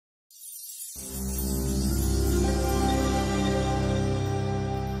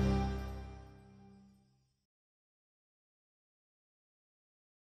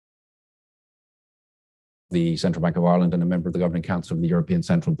the Central Bank of Ireland and a member of the Governing Council of the European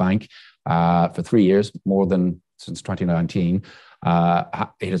Central Bank for 3 years, more than since 2019.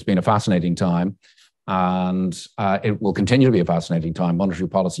 It has been a fascinating time, and it will continue to be a fascinating time. Monetary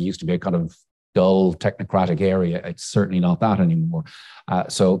policy used to be a kind of dull technocratic area. It's certainly not that anymore.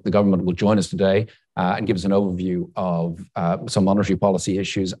 So the government will join us today and give us an overview of some monetary policy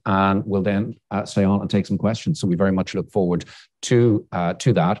issues, and we'll then stay on and take some questions. So we very much look forward to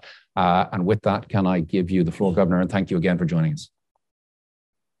that. And with that, can I give you the floor, Governor, and thank you again for joining us.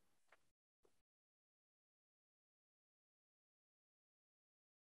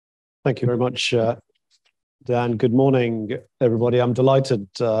 Thank you very much, Dan. Good morning, everybody. I'm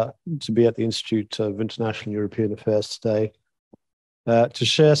delighted to be at the Institute of International European Affairs today to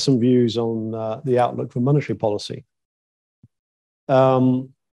share some views on the outlook for monetary policy.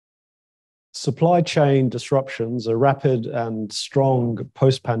 Supply chain disruptions, a rapid and strong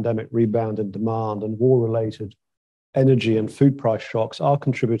post-pandemic rebound in demand, and war-related energy and food price shocks are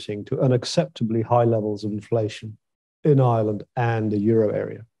contributing to unacceptably high levels of inflation in Ireland and the euro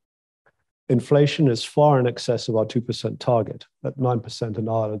area. Inflation is far in excess of our 2% target, at 9% in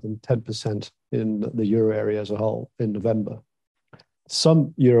Ireland and 10% in the euro area as a whole in November.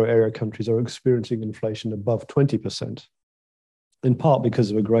 Some euro area countries are experiencing inflation above 20%, in part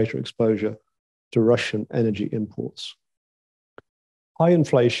because of a greater exposure to Russian energy imports. High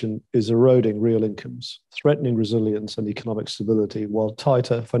inflation is eroding real incomes, threatening resilience and economic stability, while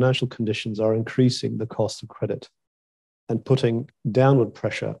tighter financial conditions are increasing the cost of credit and putting downward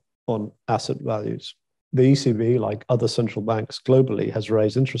pressure on asset values. The ECB, like other central banks globally, has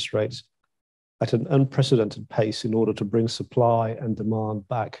raised interest rates at an unprecedented pace in order to bring supply and demand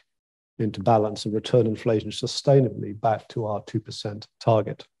back into balance and return inflation sustainably back to our 2%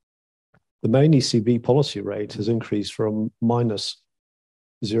 target. The main ECB policy rate has increased from minus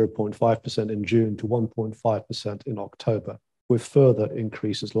 0.5% in June to 1.5% in October, with further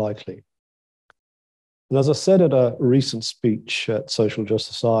increases likely. And as I said at a recent speech at Social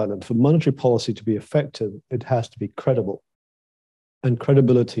Justice Ireland, for monetary policy to be effective, it has to be credible. And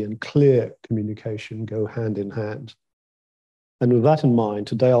credibility and clear communication go hand in hand. And with that in mind,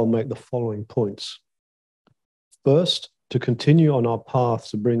 today I'll make the following points. First, to continue on our path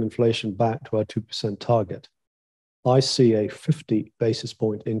to bring inflation back to our 2% target, I see a 50 basis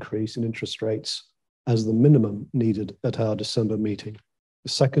point increase in interest rates as the minimum needed at our December meeting.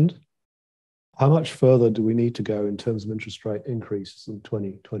 Second, how much further do we need to go in terms of interest rate increases in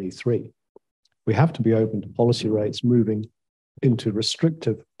 2023? We have to be open to policy rates moving into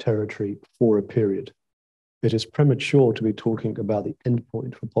restrictive territory for a period. It is premature to be talking about the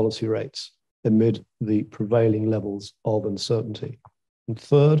endpoint for policy rates amid the prevailing levels of uncertainty. And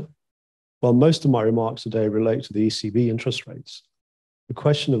third, while most of my remarks today relate to the ECB interest rates, the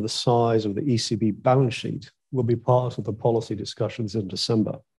question of the size of the ECB balance sheet will be part of the policy discussions in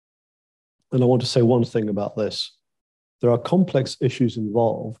December. And I want to say one thing about this. There are complex issues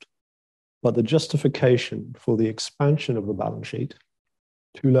involved, but the justification for the expansion of the balance sheet,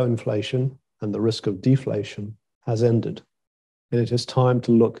 too low inflation, and the risk of deflation has ended, and it is time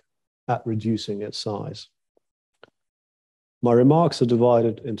to look at reducing its size. My remarks are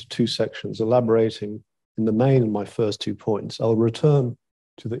divided into two sections, elaborating in the main on my first 2 points. I'll return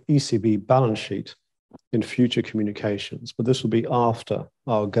to the ECB balance sheet in future communications, but this will be after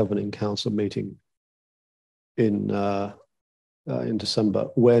our Governing Council meeting in December,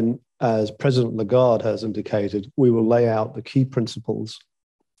 when, as President Lagarde has indicated, we will lay out the key principles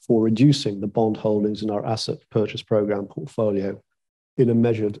for reducing the bond holdings in our asset purchase program portfolio in a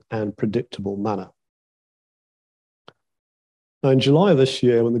measured and predictable manner. Now, in July of this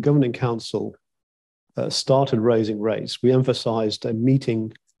year, when the Governing Council started raising rates, we emphasized a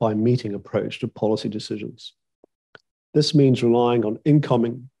meeting-by-meeting approach to policy decisions. This means relying on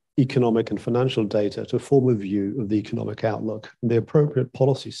incoming economic and financial data to form a view of the economic outlook and the appropriate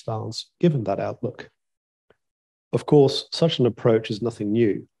policy stance given that outlook. Of course, such an approach is nothing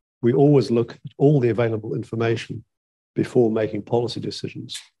new. We always look at all the available information before making policy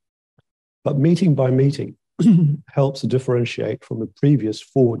decisions. But meeting by meeting helps to differentiate from the previous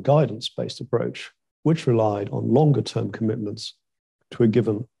forward guidance-based approach, which relied on longer-term commitments to a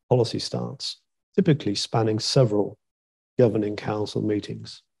given policy stance, typically spanning several Governing Council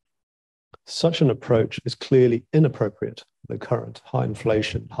meetings. Such an approach is clearly inappropriate in the current high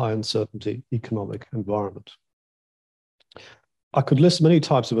inflation, high uncertainty economic environment. I could list many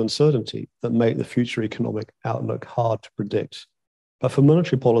types of uncertainty that make the future economic outlook hard to predict, but for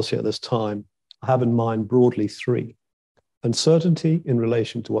monetary policy at this time, I have in mind broadly three: uncertainty in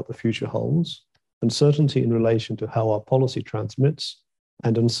relation to what the future holds, uncertainty in relation to how our policy transmits,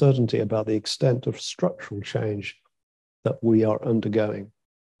 and uncertainty about the extent of structural change that we are undergoing.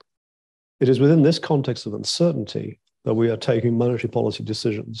 It is within this context of uncertainty that we are taking monetary policy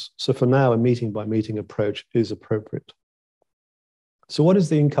decisions. So for now, a meeting-by-meeting approach is appropriate. So what is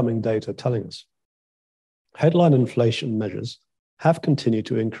the incoming data telling us? Headline inflation measures have continued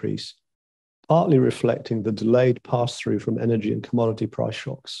to increase, partly reflecting the delayed pass-through from energy and commodity price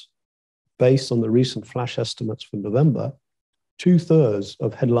shocks. Based on the recent flash estimates for November, 2/3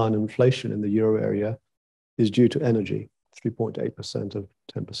 of headline inflation in the euro area is due to energy, 3.8% of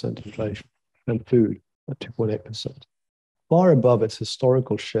 10% inflation, and food at 2.8%, far above its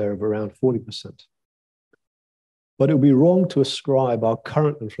historical share of around 40%. But it would be wrong to ascribe our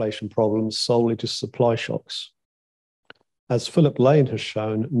current inflation problems solely to supply shocks. As Philip Lane has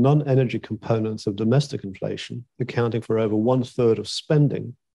shown, non-energy components of domestic inflation, accounting for over 1/3 of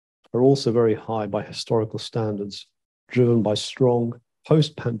spending, are also very high by historical standards, driven by strong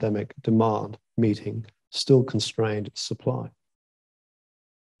post-pandemic demand meeting still constrained supply.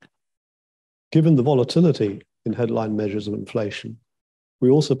 Given the volatility in headline measures of inflation, we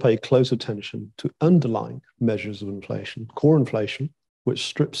also pay close attention to underlying measures of inflation. Core inflation, which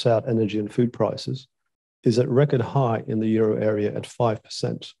strips out energy and food prices, is at record high in the euro area at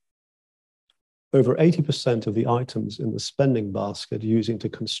 5%. Over 80% of the items in the spending basket using to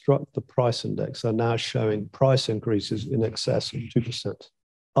construct the price index are now showing price increases in excess of 2%,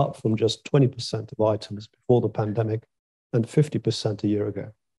 up from just 20% of items before the pandemic and 50% a year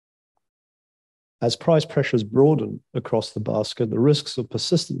ago. As price pressures broaden across the basket, the risks of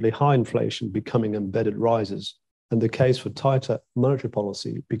persistently high inflation becoming embedded rises, and the case for tighter monetary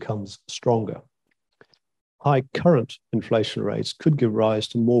policy becomes stronger. High current inflation rates could give rise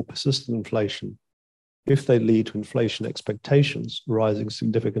to more persistent inflation if they lead to inflation expectations rising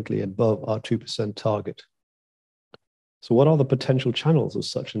significantly above our 2% target. So what are the potential channels of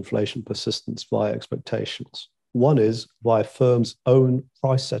such inflation persistence via expectations? One is via firms' own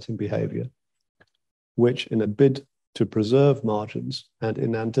price-setting behavior, which in a bid to preserve margins and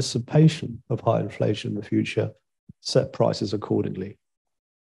in anticipation of high inflation in the future, set prices accordingly.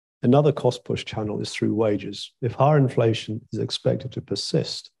 Another cost-push channel is through wages. If higher inflation is expected to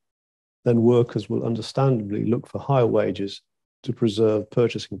persist, then workers will understandably look for higher wages to preserve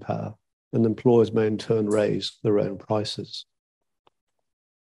purchasing power, and employers may in turn raise their own prices.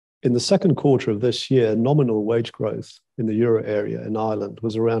 In the second quarter of this year, nominal wage growth in the euro area in Ireland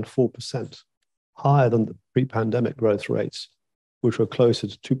was around 4%, higher than the pre-pandemic growth rates, which were closer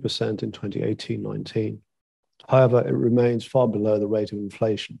to 2% in 2018-19. However, it remains far below the rate of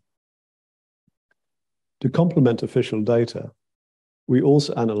inflation. To complement official data, we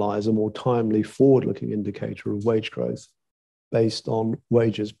also analyze a more timely forward-looking indicator of wage growth based on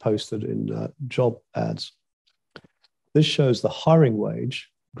wages posted in job ads. This shows the hiring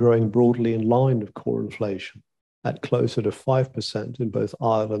wage growing broadly in line with core inflation at closer to 5% in both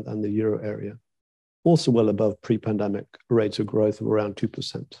Ireland and the euro area, also well above pre-pandemic rates of growth of around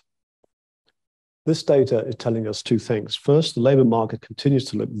 2%. This data is telling us two things. First, the labour market continues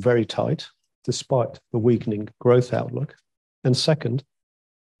to look very tight, despite the weakening growth outlook. And second,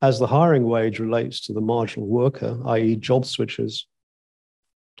 as the hiring wage relates to the marginal worker, i.e. job switchers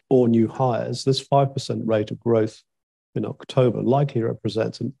or new hires, this 5% rate of growth in October likely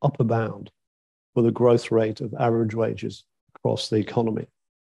represents an upper bound for the growth rate of average wages across the economy.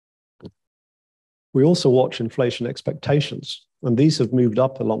 We also watch inflation expectations, and these have moved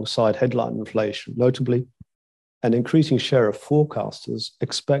up alongside headline inflation. Notably, an increasing share of forecasters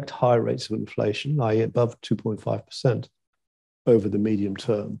expect higher rates of inflation, i.e. above 2.5%, over the medium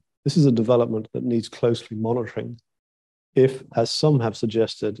term. This is a development that needs closely monitoring if, as some have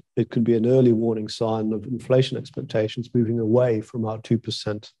suggested, it could be an early warning sign of inflation expectations moving away from our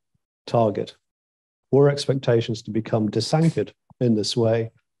 2% target. Were expectations to become disanchored in this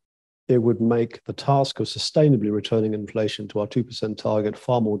way, it would make the task of sustainably returning inflation to our 2% target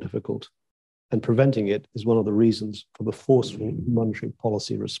far more difficult, and preventing it is one of the reasons for the forceful monetary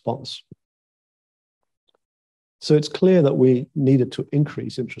policy response. So it's clear that we needed to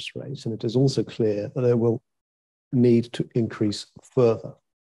increase interest rates, and it is also clear that they will need to increase further.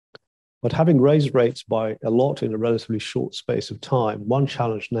 But having raised rates by a lot in a relatively short space of time, one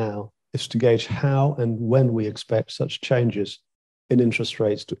challenge now is to gauge how and when we expect such changes in interest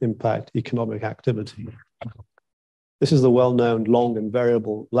rates to impact economic activity. This is the well-known long and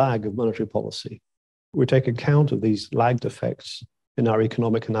variable lag of monetary policy. We take account of these lagged effects in our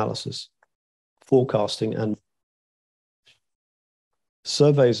economic analysis, forecasting, and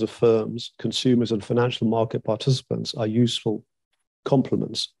surveys of firms, consumers, and financial market participants are useful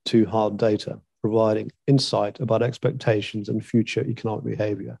complements to hard data. providing insight about expectations and future economic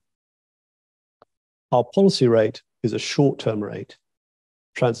behavior. Our policy rate is a short-term rate,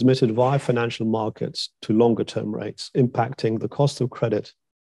 transmitted via financial markets to longer-term rates, impacting the cost of credit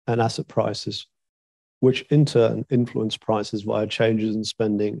and asset prices, which in turn influence prices via changes in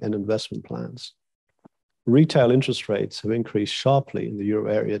spending and investment plans. Retail interest rates have increased sharply in the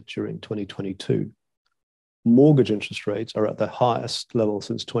euro area during 2022. Mortgage interest rates are at their highest level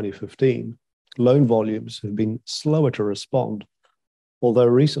since 2015. Loan volumes have been slower to respond, although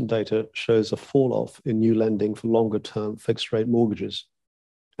recent data shows a fall-off in new lending for longer-term fixed-rate mortgages.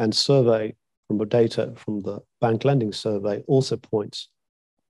 And survey from the data from the bank lending survey also points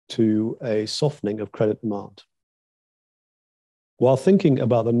to a softening of credit demand. While thinking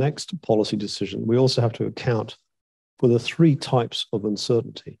about the next policy decision, we also have to account for the three types of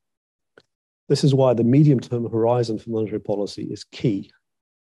uncertainty. This is why the medium-term horizon for monetary policy is key.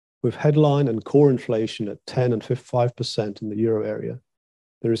 With headline and core inflation at 10 and 5% in the euro area,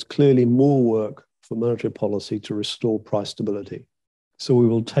 there is clearly more work for monetary policy to restore price stability. So we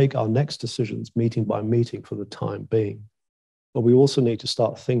will take our next decisions meeting by meeting for the time being. But we also need to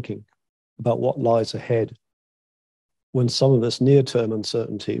start thinking about what lies ahead when some of this near-term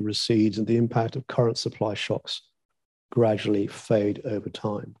uncertainty recedes and the impact of current supply shocks gradually fade over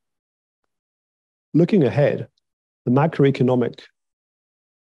time. Looking ahead, the macroeconomic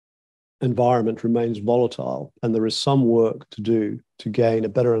environment remains volatile, and there is some work to do to gain a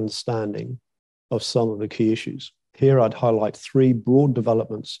better understanding of some of the key issues. Here, I'd highlight three broad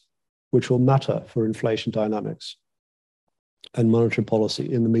developments which will matter for inflation dynamics and monetary policy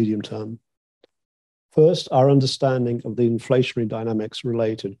in the medium term. First, our understanding of the inflationary dynamics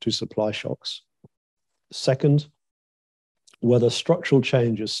related to supply shocks. Second, whether structural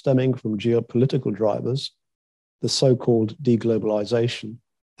changes stemming from geopolitical drivers, the so-called deglobalization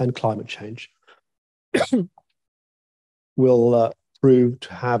and climate change, will prove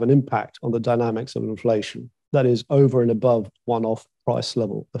to have an impact on the dynamics of inflation, that is, over and above one-off price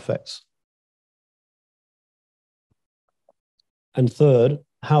level effects. And third,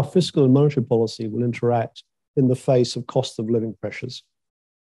 how fiscal and monetary policy will interact in the face of cost of living pressures.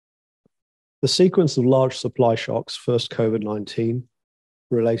 The sequence of large supply shocks, first COVID-19,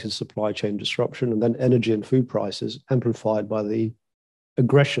 related supply chain disruption, and then energy and food prices, amplified by the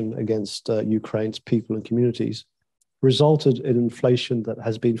aggression against Ukraine's people and communities, resulted in inflation that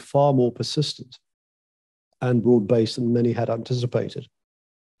has been far more persistent and broad-based than many had anticipated.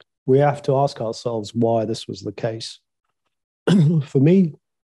 We have to ask ourselves why this was the case. For me,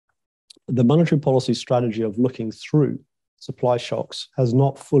 the monetary policy strategy of looking through supply shocks has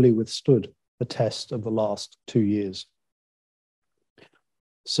not fully withstood the test of the last 2 years.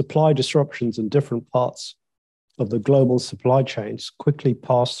 Supply disruptions in different parts of the global supply chains quickly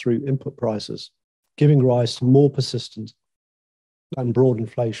pass through input prices, giving rise to more persistent and broad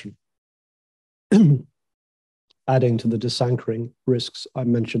inflation, adding to the disanchoring risks I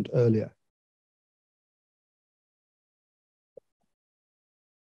mentioned earlier.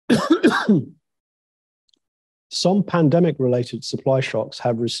 Some pandemic-related supply shocks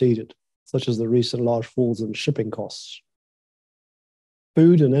have receded, such as the recent large falls in shipping costs.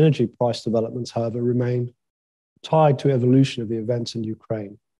 Food and energy price developments, however, remain tied to evolution of the events in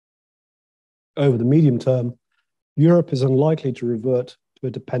Ukraine. Over the medium term, Europe is unlikely to revert to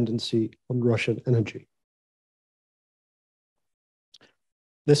a dependency on Russian energy.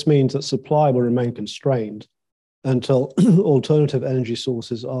 This means that supply will remain constrained until alternative energy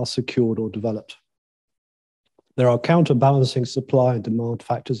sources are secured or developed. There are counterbalancing supply and demand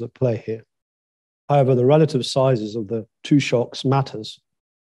factors at play here. However, the relative sizes of the two shocks matters,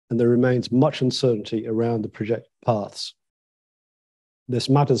 and there remains much uncertainty around the projected paths. This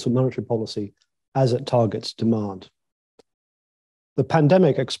matters for monetary policy as it targets demand. The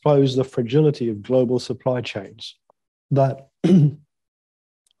pandemic exposed the fragility of global supply chains that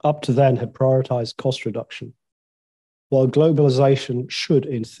up to then had prioritized cost reduction. While globalization should,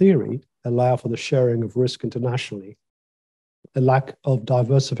 in theory, allow for the sharing of risk internationally, a lack of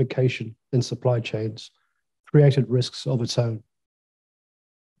diversification in supply chains created risks of its own.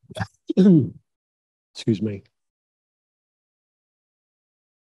 Excuse me.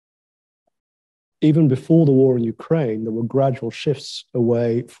 Even before the war in Ukraine, there were gradual shifts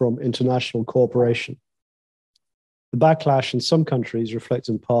away from international cooperation. The backlash in some countries reflects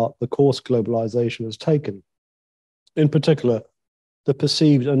in part the course globalization has taken. In particular, the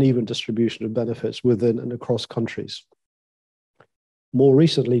perceived uneven distribution of benefits within and across countries. More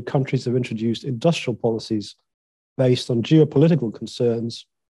recently, countries have introduced industrial policies based on geopolitical concerns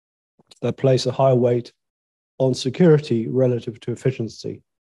that place a higher weight on security relative to efficiency.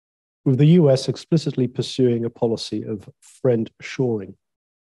 with the US explicitly pursuing a policy of friend-shoring.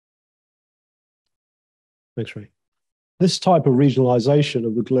 Thanks, Ray. This type of regionalization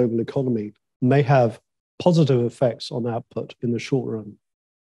of the global economy may have positive effects on output in the short run.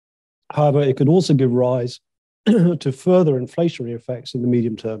 However, it could also give rise to further inflationary effects in the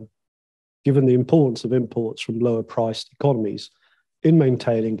medium term, given the importance of imports from lower priced economies in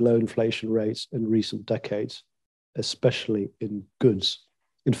maintaining low inflation rates in recent decades, especially in goods.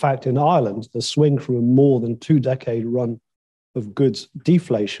 In fact, in Ireland, the swing from a more than 2-decade run of goods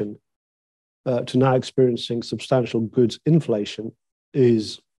deflation to now experiencing substantial goods inflation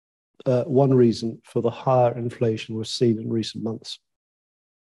is one reason for the higher inflation we've seen in recent months.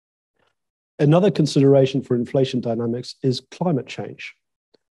 Another consideration for inflation dynamics is climate change.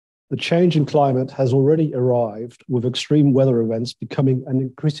 The change in climate has already arrived, with extreme weather events becoming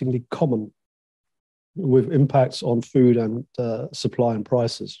increasingly common, with impacts on food and supply and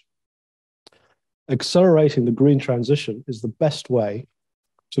prices. Accelerating the green transition is the best way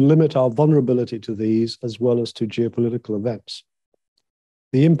to limit our vulnerability to these, as well as to geopolitical events.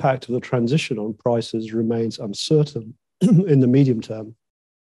 The impact of the transition on prices remains uncertain in the medium term,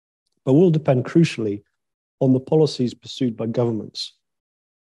 but will depend crucially on the policies pursued by governments.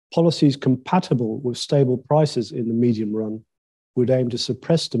 Policies compatible with stable prices in the medium run would aim to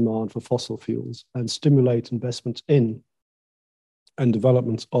suppress demand for fossil fuels and stimulate investment in and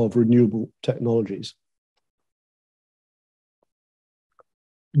development of renewable technologies.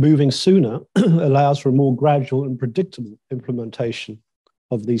 Moving sooner allows for a more gradual and predictable implementation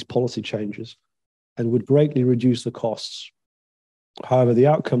of these policy changes and would greatly reduce the costs. However, the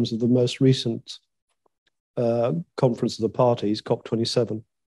outcomes of the most recent Conference of the Parties, COP27,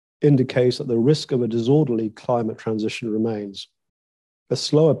 indicates that the risk of a disorderly climate transition remains. A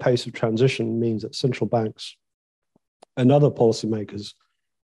slower pace of transition means that central banks and other policymakers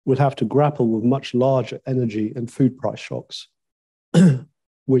would have to grapple with much larger energy and food price shocks,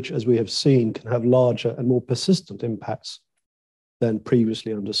 which, as we have seen, can have larger and more persistent impacts than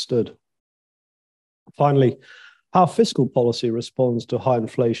previously understood. Finally, how fiscal policy responds to high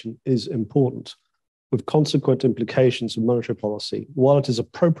inflation is important, with consequent implications of monetary policy. While it is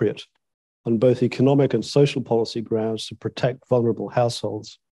appropriate on both economic and social policy grounds to protect vulnerable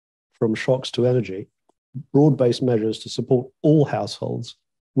households from shocks to energy, broad-based measures to support all households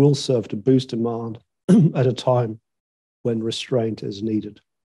will serve to boost demand at a time when restraint is needed.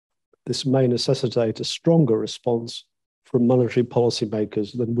 This may necessitate a stronger response from monetary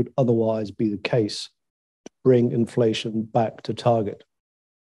policymakers than would otherwise be the case to bring inflation back to target.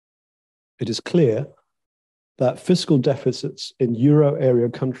 It is clear that fiscal deficits in euro area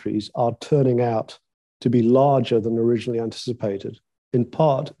countries are turning out to be larger than originally anticipated, in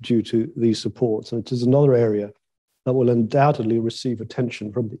part due to these supports. And it is another area that will undoubtedly receive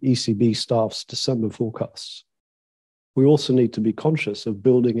attention from the ECB staff's December forecasts. We also need to be conscious of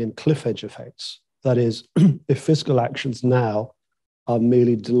building in cliff edge effects. That is, if fiscal actions now are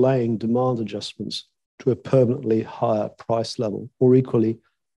merely delaying demand adjustments to a permanently higher price level, or equally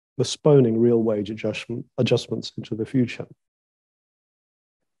postponing real wage adjustments into the future.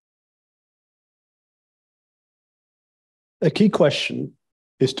 A key question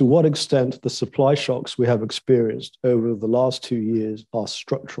is to what extent the supply shocks we have experienced over the last 2 years are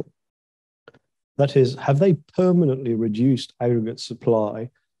structural. That is, have they permanently reduced aggregate supply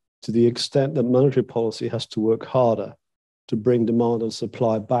to the extent that monetary policy has to work harder to bring demand and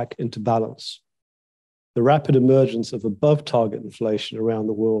supply back into balance? The rapid emergence of above-target inflation around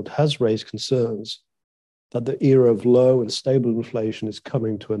the world has raised concerns that the era of low and stable inflation is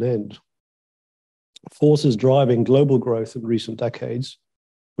coming to an end. Forces driving global growth in recent decades,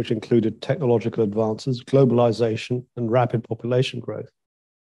 which included technological advances, globalization, and rapid population growth,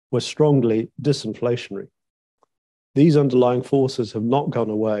 were strongly disinflationary. These underlying forces have not gone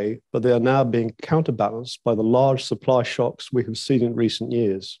away, but they are now being counterbalanced by the large supply shocks we have seen in recent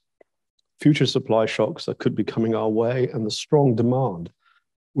years, future supply shocks that could be coming our way, and the strong demand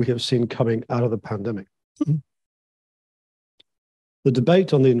we have seen coming out of the pandemic. The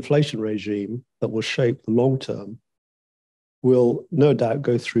debate on the inflation regime that will shape the long term will no doubt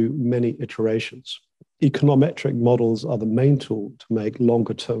go through many iterations. Econometric models are the main tool to make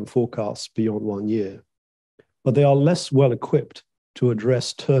longer term forecasts beyond 1 year, but they are less well equipped to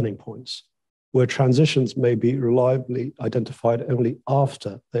address turning points where transitions may be reliably identified only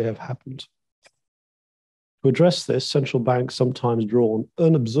after they have happened. To address this, central banks sometimes draw on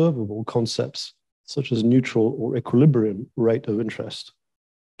unobservable concepts such as neutral or equilibrium rate of interest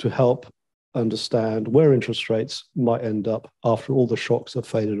to help understand where interest rates might end up after all the shocks have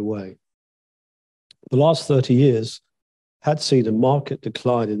faded away. The last 30 years had seen a market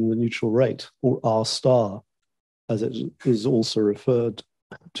decline in the neutral rate, or R star, as it is also referred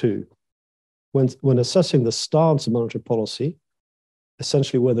to. When assessing the stance of monetary policy,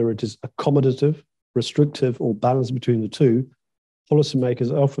 essentially whether it is accommodative, restrictive, or balanced between the two,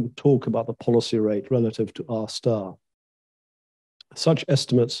 policymakers often talk about the policy rate relative to R star. Such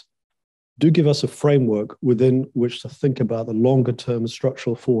estimates do give us a framework within which to think about the longer-term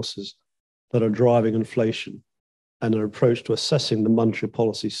structural forces that are driving inflation and an approach to assessing the monetary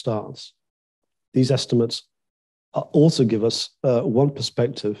policy stance. These estimates also give us one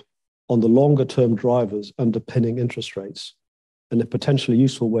perspective on the longer-term drivers underpinning interest rates, and a potentially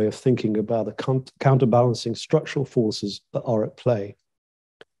useful way of thinking about the counterbalancing structural forces that are at play.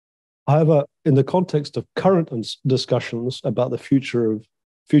 However, in the context of current discussions about the future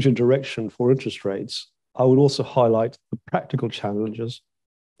direction for interest rates, I would also highlight the practical challenges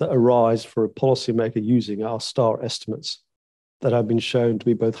that arise for a policymaker using our star estimates that have been shown to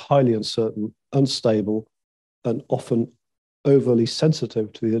be both highly uncertain, unstable, and often overly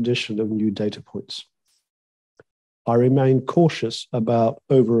sensitive to the addition of new data points. I remain cautious about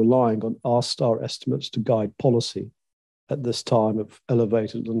over-relying on R star estimates to guide policy at this time of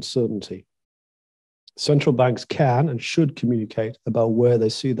elevated uncertainty. Central banks can and should communicate about where they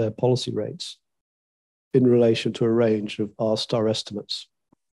see their policy rates in relation to a range of R star estimates.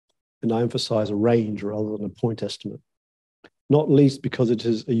 And I emphasize a range rather than a point estimate, not least because it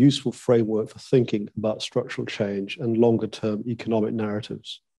is a useful framework for thinking about structural change and longer-term economic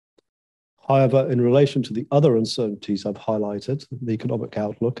narratives. However, in relation to the other uncertainties I've highlighted, the economic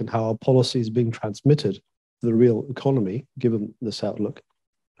outlook and how our policy is being transmitted to the real economy, given this outlook,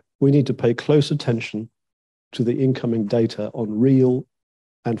 we need to pay close attention to the incoming data on real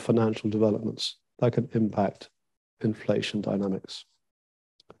and financial developments that can impact inflation dynamics.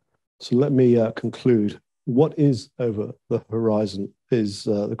 So let me conclude. What is over the horizon is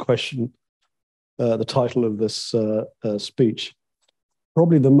the question, the title of this speech.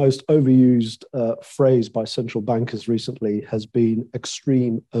 Probably the most overused phrase by central bankers recently has been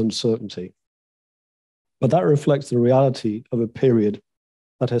extreme uncertainty. But that reflects the reality of a period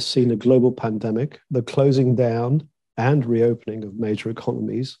that has seen a global pandemic, the closing down and reopening of major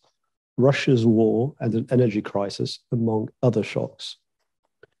economies, Russia's war, and an energy crisis, among other shocks.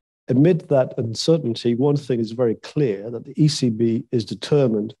 Amid that uncertainty, one thing is very clear, that the ECB is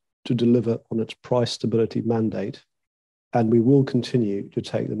determined to deliver on its price stability mandate, and we will continue to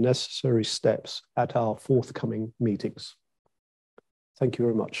take the necessary steps at our forthcoming meetings. Thank you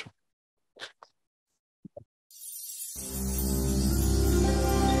very much.